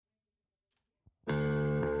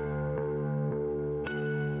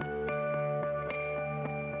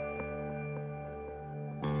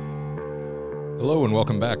Hello and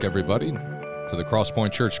welcome back, everybody, to the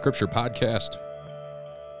Crosspoint Church Scripture Podcast.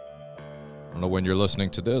 I don't know when you're listening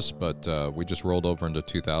to this, but we just rolled over into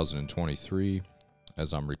 2023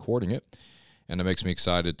 as I'm recording it, and it makes me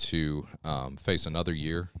excited to face another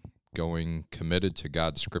year going committed to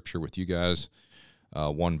God's Scripture with you guys,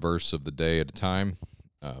 one verse of the day at a time,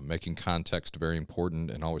 making context very important,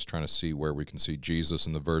 and always trying to see where we can see Jesus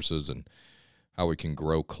in the verses and how we can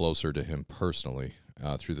grow closer to Him personally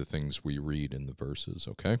through the things we read in the verses,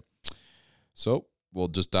 okay? So we'll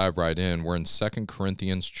just dive right in. We're in 2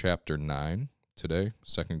 Corinthians chapter 9 today,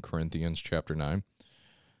 2 Corinthians chapter 9.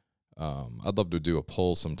 I'd love to do a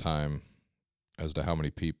poll sometime as to how many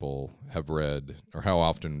people have read, or how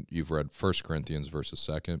often you've read 1 Corinthians versus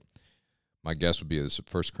 2. My guess would be that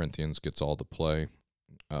 1 Corinthians gets all the play,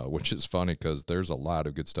 which is funny because there's a lot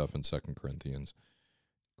of good stuff in 2 Corinthians.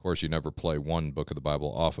 Of course, you never play one book of the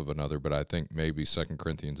Bible off of another, but I think maybe 2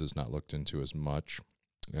 Corinthians is not looked into as much,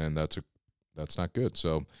 and that's not good.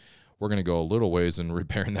 So we're going to go a little ways in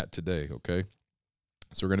repairing that today, okay?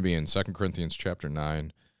 So we're going to be in 2 Corinthians chapter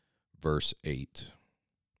 9, verse 8.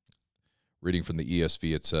 Reading from the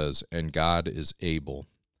ESV, it says, "And God is able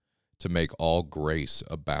to make all grace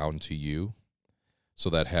abound to you, so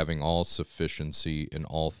that having all sufficiency in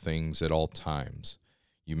all things at all times,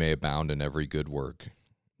 you may abound in every good work."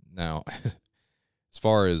 Now, as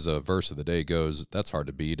far as a verse of the day goes, that's hard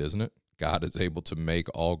to beat, isn't it? God is able to make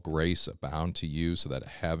all grace abound to you, so that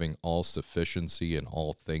having all sufficiency in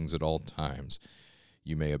all things at all times,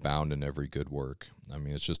 you may abound in every good work. I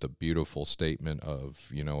mean, it's just a beautiful statement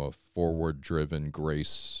of, a forward-driven,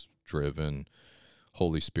 grace-driven,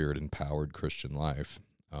 Holy Spirit-empowered Christian life.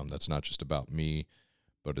 That's not just about me,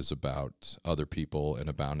 but is about other people and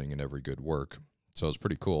abounding in every good work. So it's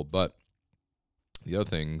pretty cool. But the other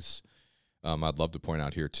things I'd love to point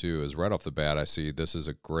out here too is right off the bat, I see this is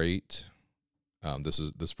a great.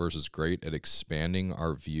 This verse is great at expanding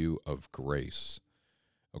our view of grace.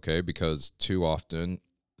 Okay, because too often,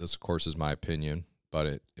 this of course is my opinion,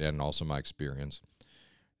 and also my experience,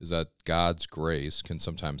 is that God's grace can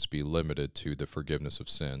sometimes be limited to the forgiveness of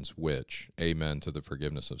sins. Which, amen to the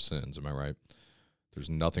forgiveness of sins. Am I right?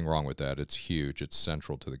 There's nothing wrong with that. It's huge. It's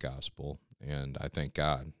central to the gospel, and I thank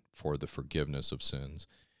God for the forgiveness of sins,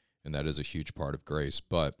 and that is a huge part of grace.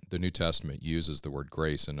 But the New Testament uses the word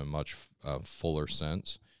grace in a much fuller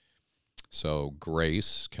sense. So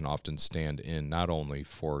grace can often stand in not only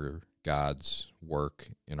for God's work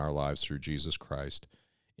in our lives through Jesus Christ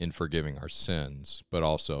in forgiving our sins, but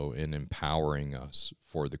also in empowering us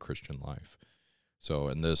for the Christian life. So,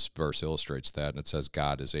 and this verse illustrates that, and it says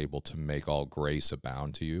God is able to make all grace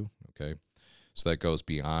abound to you, okay? So that goes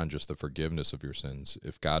beyond just the forgiveness of your sins.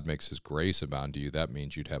 If God makes His grace abound to you, that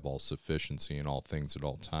means you'd have all sufficiency in all things at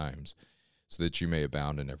all times, so that you may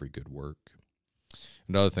abound in every good work.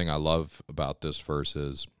 Another thing I love about this verse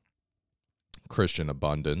is Christian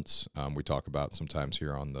abundance. We talk about sometimes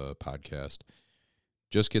here on the podcast.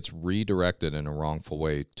 Just gets redirected in a wrongful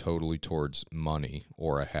way totally towards money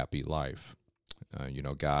or a happy life.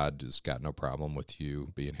 God has got no problem with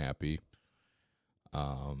you being happy.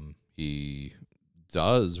 He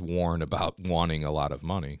does warn about wanting a lot of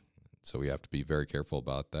money, so we have to be very careful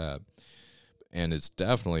about that. And it's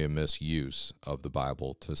definitely a misuse of the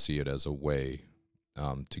Bible to see it as a way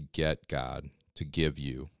to get God to give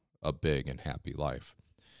you a big and happy life.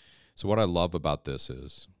 So what I love about this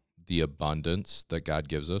is the abundance that God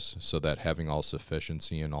gives us, so that having all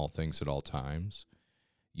sufficiency in all things at all times,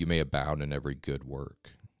 you may abound in every good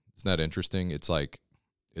work. Isn't that interesting? It's like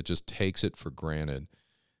it just takes it for granted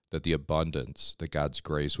that the abundance that God's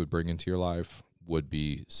grace would bring into your life would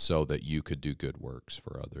be so that you could do good works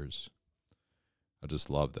for others. I just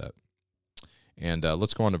love that. And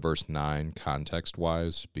let's go on to verse 9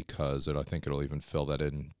 context-wise, because I think it'll even fill that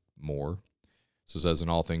in more. So it says, "In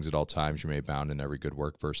all things at all times you may abound in every good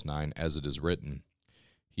work." Verse 9, "As it is written,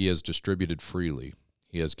 He has distributed freely,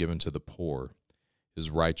 He has given to the poor, His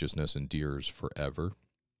righteousness endures forever.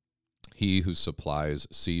 He who supplies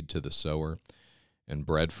seed to the sower and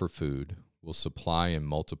bread for food will supply and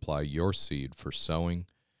multiply your seed for sowing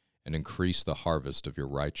and increase the harvest of your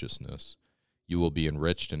righteousness. You will be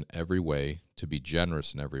enriched in every way, to be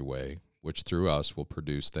generous in every way, which through us will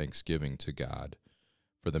produce thanksgiving to God.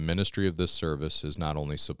 For the ministry of this service is not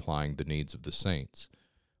only supplying the needs of the saints,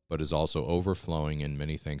 but is also overflowing in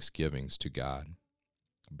many thanksgivings to God.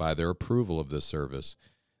 By their approval of this service,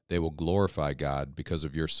 they will glorify God because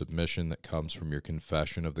of your submission that comes from your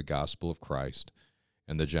confession of the gospel of Christ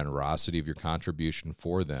and the generosity of your contribution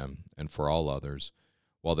for them and for all others,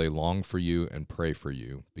 while they long for you and pray for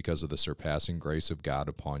you because of the surpassing grace of God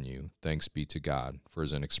upon you. Thanks be to God for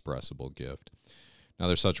his inexpressible gift. Now,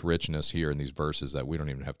 there's such richness here in these verses that we don't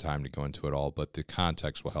even have time to go into it all, but the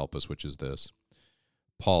context will help us, which is this.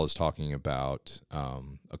 Paul is talking about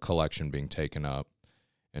a collection being taken up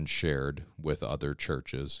and shared with other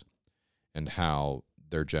churches, and how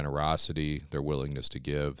their generosity, their willingness to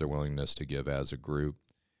give as a group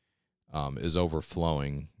is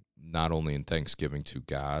overflowing, not only in thanksgiving to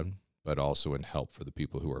God, but also in help for the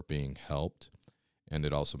people who are being helped. And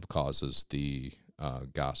it also causes the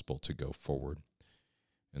gospel to go forward.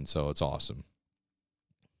 And so it's awesome.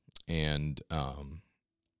 And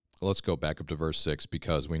let's go back up to verse 6,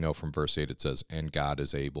 because we know from verse 8 it says, and God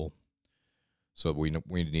is able. So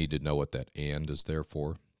we need to know what that and is there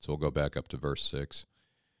for. So we'll go back up to verse 6.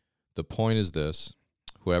 The point is this: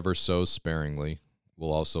 whoever sows sparingly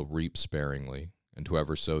will also reap sparingly, and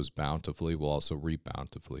whoever sows bountifully will also reap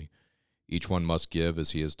bountifully. Each one must give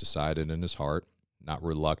as he has decided in his heart, not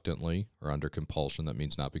reluctantly or under compulsion. That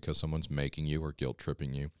means not because someone's making you or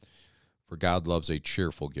guilt-tripping you. For God loves a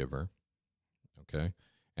cheerful giver. Okay?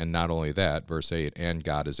 And not only that, verse 8, and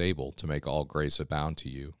God is able to make all grace abound to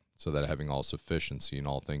you, so that having all sufficiency in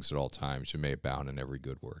all things at all times, you may abound in every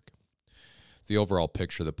good work. The overall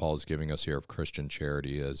picture that Paul is giving us here of Christian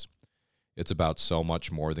charity is it's about so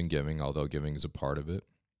much more than giving, although giving is a part of it.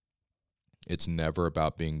 It's never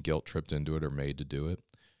about being guilt-tripped into it or made to do it.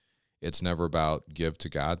 It's never about give to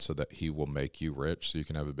God so that he will make you rich so you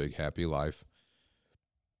can have a big, happy life.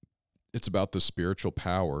 It's about the spiritual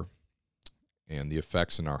power and the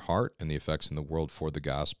effects in our heart and the effects in the world for the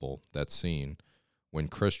gospel that's seen when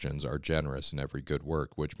Christians are generous in every good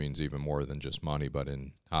work, which means even more than just money, but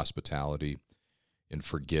in hospitality, in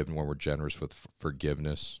forgiving, when we're generous with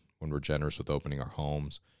forgiveness, when we're generous with opening our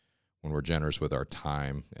homes, when we're generous with our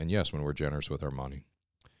time, and yes, when we're generous with our money.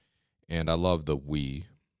 And I love the we.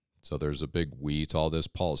 So there's a big we to all this.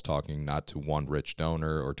 Paul is talking not to one rich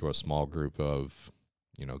donor or to a small group of,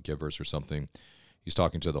 givers or something. He's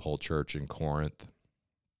talking to the whole church in Corinth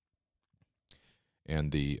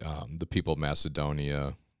and the people of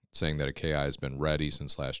Macedonia, saying that Achaia has been ready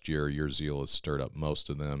since last year. Your zeal has stirred up most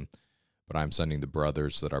of them. But I'm sending the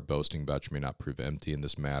brothers that are boasting about you may not prove empty in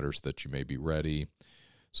this matter, so that you may be ready.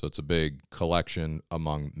 So it's a big collection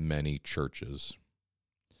among many churches.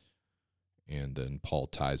 And then Paul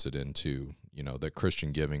ties it into, that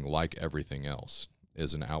Christian giving, like everything else,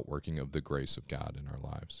 is an outworking of the grace of God in our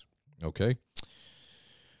lives. Okay?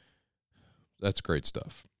 That's great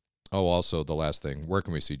stuff. Oh, also the last thing, where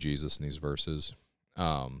can we see Jesus in these verses?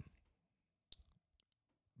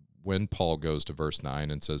 When Paul goes to verse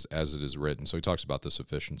 9 and says, as it is written, so he talks about the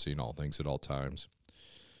sufficiency in all things at all times.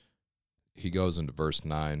 He goes into verse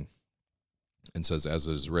 9 and says, as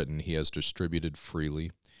it is written, he has distributed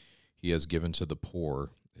freely. He has given to the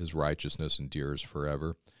poor. His righteousness endures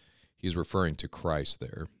forever. He's referring to Christ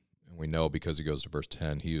there. And we know because he goes to verse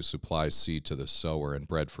 10, he who supplies seed to the sower and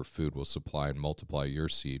bread for food will supply and multiply your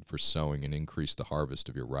seed for sowing and increase the harvest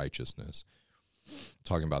of your righteousness.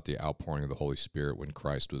 Talking about the outpouring of the Holy Spirit when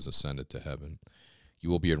Christ was ascended to heaven. You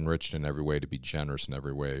will be enriched in every way to be generous in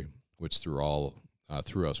every way, which through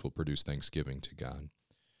us will produce thanksgiving to God.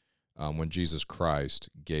 When Jesus Christ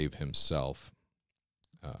gave himself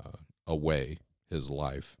away, his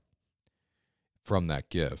life, from that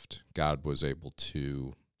gift, God was able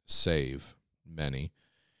to save many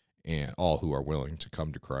and all who are willing to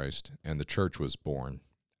come to Christ. And the church was born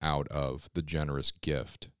out of the generous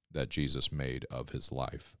gift that Jesus made of his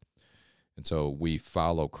life. And so we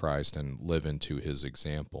follow Christ and live into his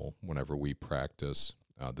example whenever we practice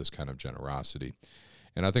this kind of generosity.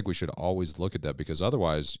 And I think we should always look at that, because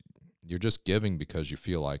otherwise you're just giving because you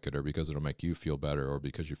feel like it, or because it'll make you feel better, or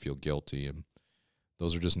because you feel guilty. And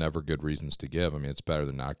those are just never good reasons to give. I mean, it's better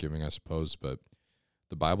than not giving, I suppose, but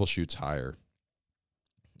the Bible shoots higher.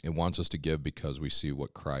 It wants us to give because we see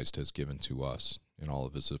what Christ has given to us in all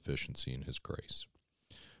of his sufficiency and his grace.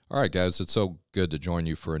 All right, guys, it's so good to join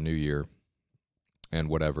you for a new year, and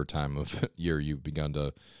whatever time of year you've begun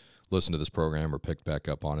to listen to this program or picked back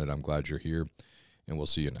up on it. I'm glad you're here, and we'll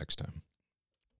see you next time.